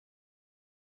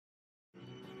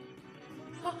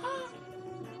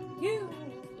You.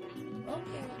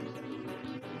 Okay.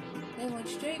 They went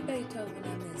straight Beethoven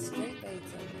on this. Straight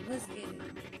Beethoven. Let's get it.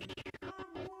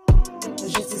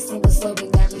 It's just a single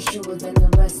slogan that is truer than the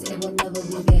rest. It will never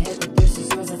leave your head. The thirst is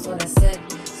yours, that's what I said.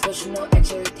 Special no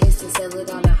extra taste to sell it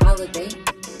on a holiday.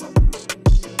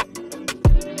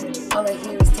 All I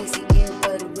hear is tasty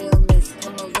earbud realness.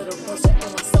 Come a little closer, I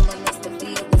want someone else to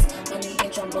feel this. Honey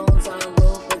and trombones all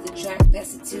over the track.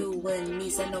 Pass it to one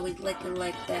niece, I know we like it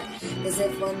like that. Cause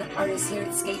if one artist here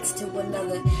it skates to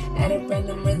another. Add a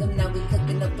random rhythm, now we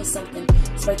cooking up with something.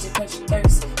 Sprite to quench your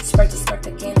thirst, sprite to spark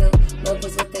the candle. Love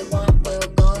is what they want, well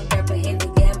gone, grab a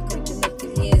handle. Yeah, I'm cooking up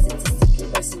your ears, it's a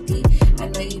secret recipe. I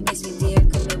know you miss me dear,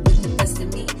 coming with the best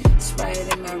of me. Sprite,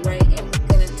 am I right? And we're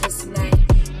gonna toast tonight.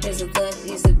 Here's a love,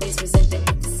 here's a bass, present it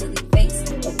with the silly face.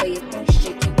 Obey your thirst,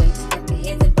 shake your waist, clap your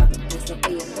hands and bop it, please.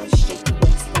 Obey your thirst, shake your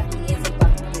waist, clap your hands and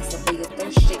bop it, please. Obey your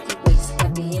thirst, shake your waist,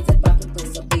 clap your hands and bop it,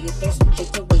 please. Obey your thirst,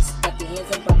 shake your waist, clap your hands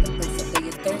and bop it, please. Obey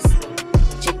your thirst,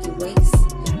 shake your waist,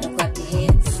 now clap your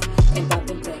hands and bop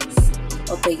it, please.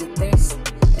 Obey your thirst,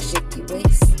 shake your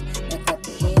waist, now clap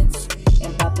your hands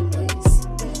and bop it, please.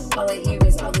 All I hear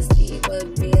is all this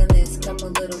but realness. Come a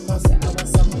little closer, I want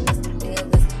someone else to feel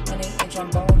this. Honey and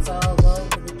trombones all over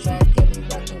the track. Get me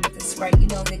rocking with the sprite, you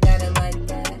know they got it like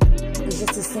that. It's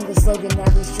just a single slogan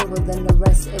that is truer than the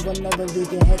rest. It will never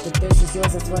leave your head, the thirst is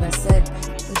yours, that's what I said.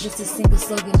 It's just a single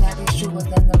slogan that is truer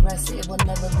than the rest. It will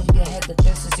never leave your head, the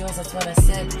thirst is yours, that's what I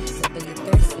said. So for your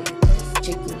thirst,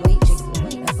 shake your weight,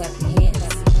 now clap your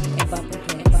hands, and bop your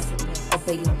hands.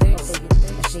 Obey your